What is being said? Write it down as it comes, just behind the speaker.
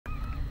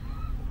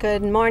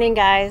Good morning,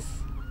 guys.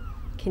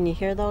 Can you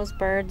hear those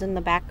birds in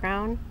the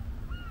background?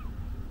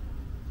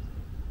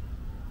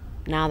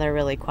 Now they're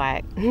really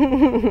quiet.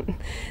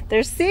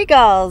 They're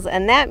seagulls,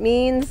 and that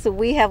means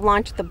we have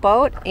launched the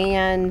boat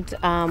and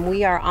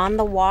we are on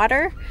the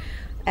water,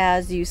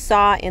 as you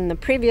saw in the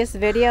previous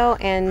video.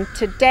 And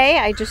today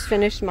I just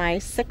finished my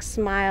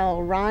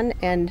 6-mile run,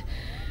 and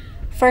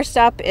first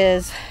up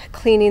is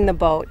cleaning the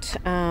boat.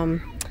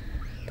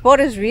 The boat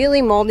is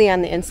really moldy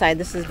on the inside.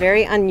 This is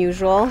very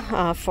unusual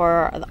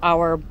for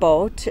our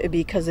boat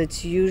because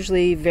it's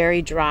usually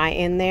very dry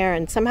in there,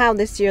 and somehow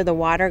this year the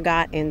water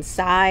got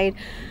inside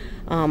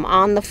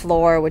on the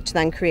floor, which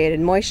then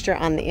created moisture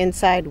on the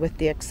inside with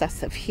the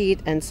excessive heat,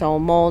 and so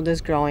mold is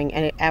growing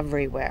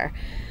everywhere.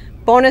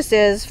 Bonus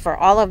is, for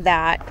all of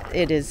that,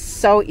 it is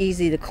so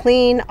easy to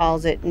clean.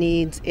 All it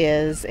needs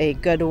is a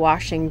good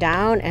washing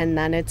down, and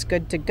then it's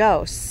good to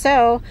go.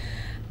 So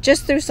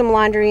just threw some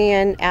laundry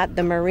in at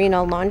the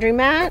Marina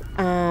laundromat.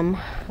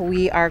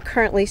 We are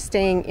currently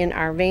staying in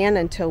our van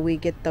until we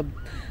get the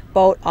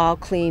boat all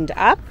cleaned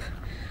up.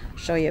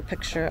 Show you a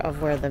picture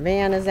of where the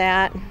van is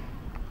at.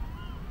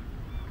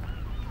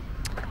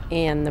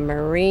 And the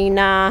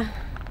marina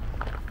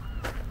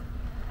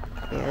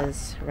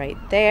is right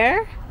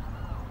there.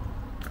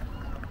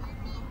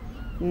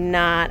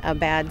 Not a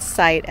bad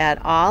sight at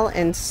all.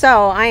 And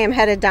so I am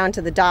headed down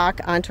to the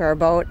dock onto our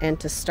boat and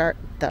to start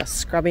the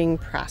scrubbing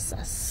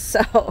process.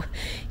 So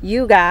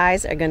you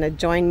guys are going to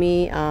join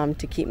me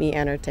to keep me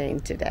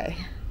entertained today.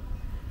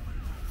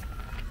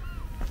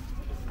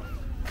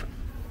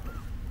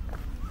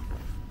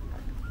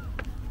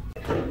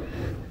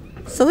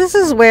 So this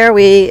is where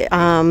we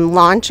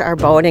launch our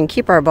boat and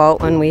keep our boat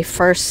when we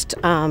first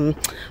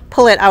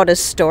pull it out of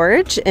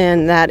storage,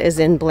 and that is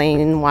in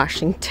Blaine,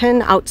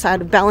 Washington, outside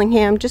of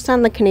Bellingham, just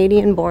on the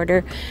Canadian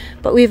border.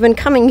 But we've been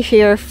coming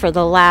here for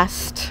the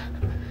last,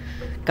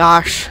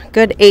 gosh,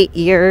 good 8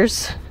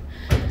 years.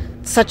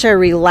 Such a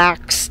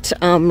relaxed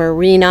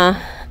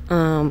marina,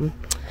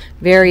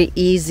 very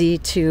easy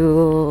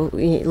to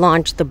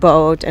launch the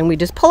boat, and we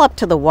just pull up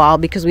to the wall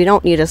because we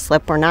don't need a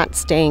slip. We're not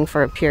staying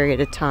for a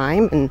period of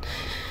time, and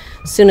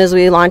as soon as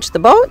we launch the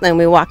boat, then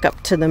we walk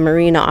up to the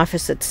marina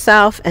office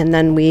itself, and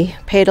then we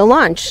pay to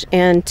launch.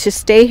 And to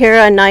stay here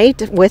a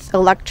night with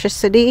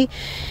electricity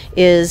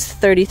is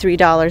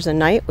 $33 a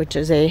night, which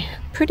is a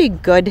pretty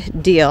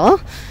good deal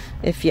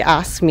if you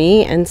ask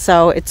me. And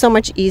so it's so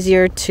much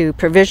easier to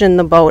provision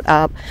the boat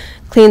up,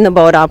 clean the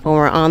boat up when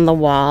we're on the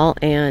wall.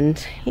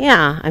 And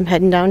yeah, I'm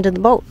heading down to the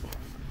boat.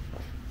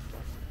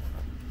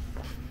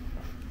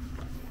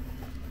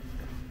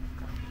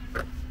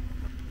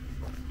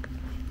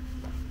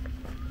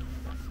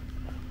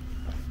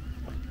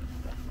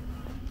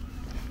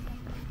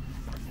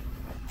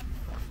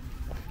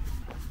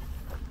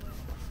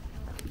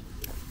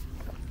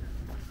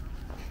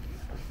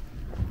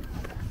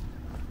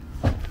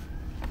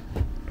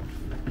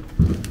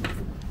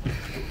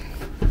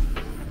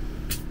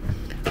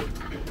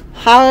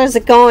 How is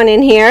it going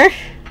in here?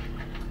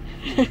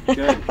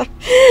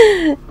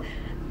 Good.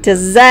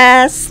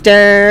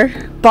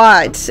 Disaster,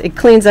 but it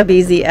cleans up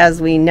easy,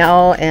 as we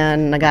know,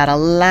 and I got a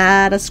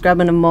lot of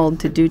scrubbing of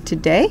mold to do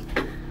today.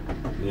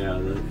 Yeah,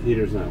 the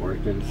heater's not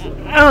working. So.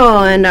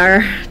 Oh, and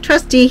our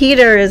trusty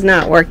heater is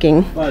not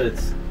working. But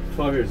it's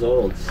 12 years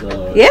old,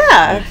 so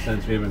yeah, it makes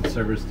sense. We haven't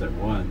serviced it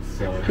once,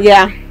 so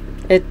yeah,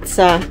 it's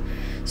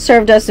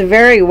served us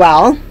very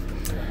well.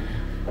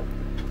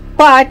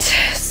 But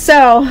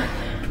so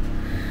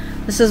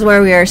this is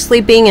where we are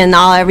sleeping, and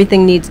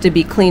everything needs to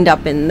be cleaned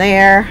up in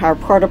there. Our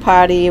porta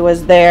potty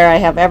was there. I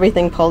have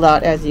everything pulled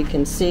out, as you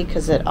can see,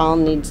 because it all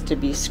needs to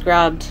be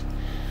scrubbed.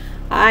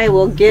 I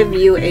will give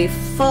you a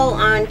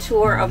full-on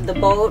tour of the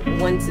boat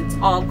once it's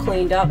all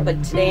cleaned up,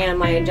 but today on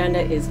my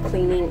agenda is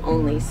cleaning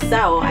only,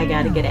 so I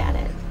gotta get at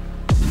it.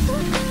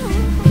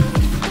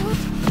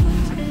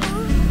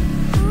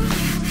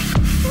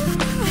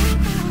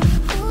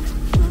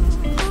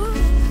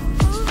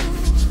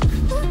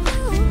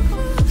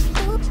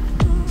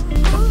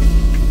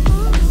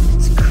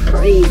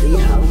 Crazy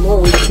how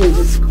mold can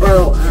just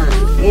grow on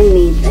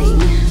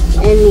anything,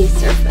 any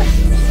surface.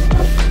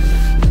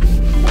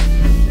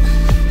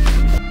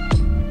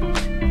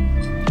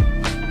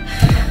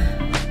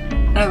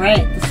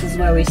 Alright, this is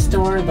where we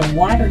store the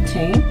water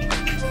tank.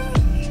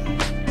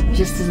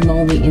 Just as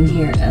moldy in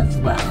here as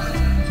well.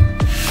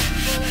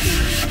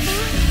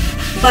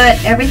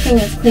 But everything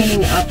is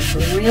cleaning up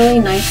really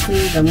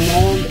nicely. The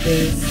mold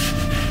is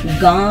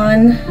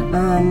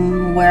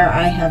gone where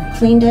I have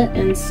cleaned it,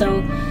 and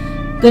so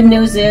good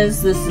news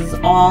is this is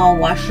all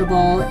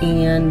washable,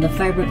 and the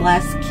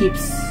fiberglass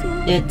keeps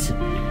it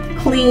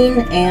clean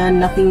and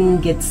nothing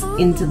gets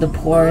into the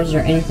pores or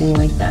anything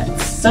like that.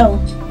 So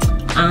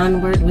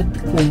onward with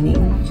the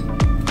cleaning.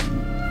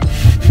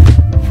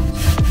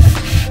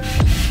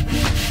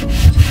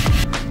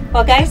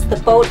 Well guys, the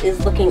boat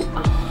is looking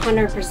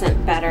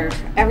 100% better.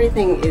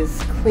 Everything is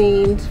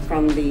cleaned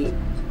from the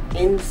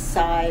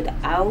inside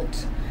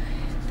out.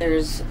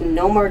 There's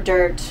no more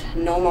dirt,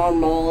 no more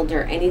mold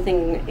or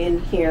anything in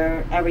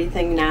here.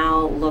 Everything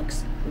now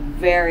looks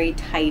very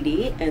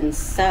tidy, and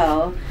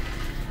so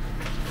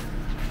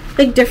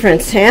big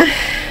difference, yeah.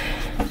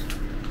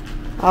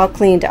 All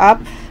cleaned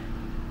up,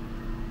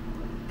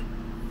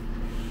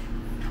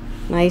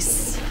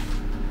 nice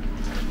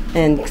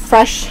and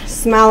fresh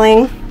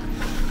smelling.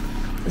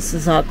 This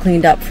is all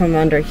cleaned up from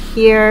under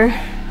here.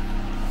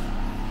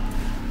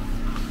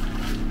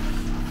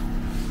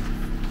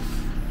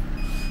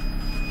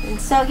 And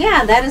so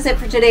yeah, that is it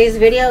for today's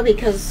video,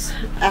 because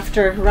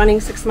after running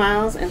 6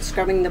 miles and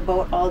scrubbing the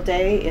boat all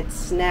day,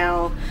 it's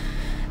now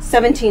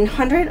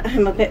 1700.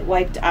 I'm a bit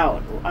wiped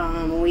out.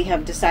 We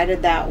have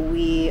decided that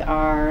we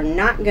are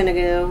not going to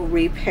go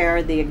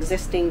repair the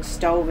existing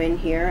stove in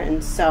here,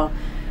 and so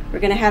we're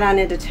going to head on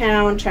into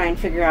town, try and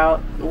figure out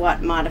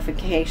what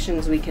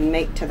modifications we can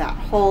make to that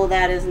hole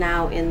that is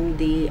now in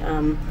the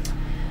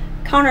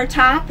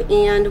countertop.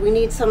 And we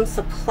need some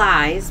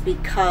supplies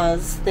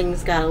because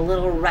things got a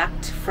little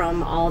wrecked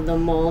from all the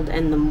mold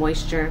and the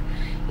moisture,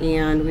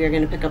 and we are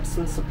going to pick up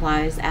some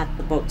supplies at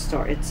the boat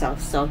store itself.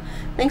 So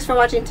thanks for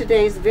watching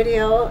today's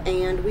video,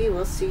 and we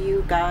will see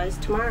you guys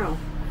tomorrow.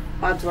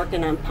 Bob's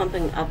working on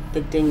pumping up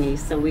the dinghy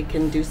so we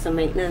can do some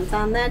maintenance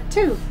on that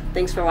too.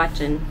 Thanks for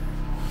watching.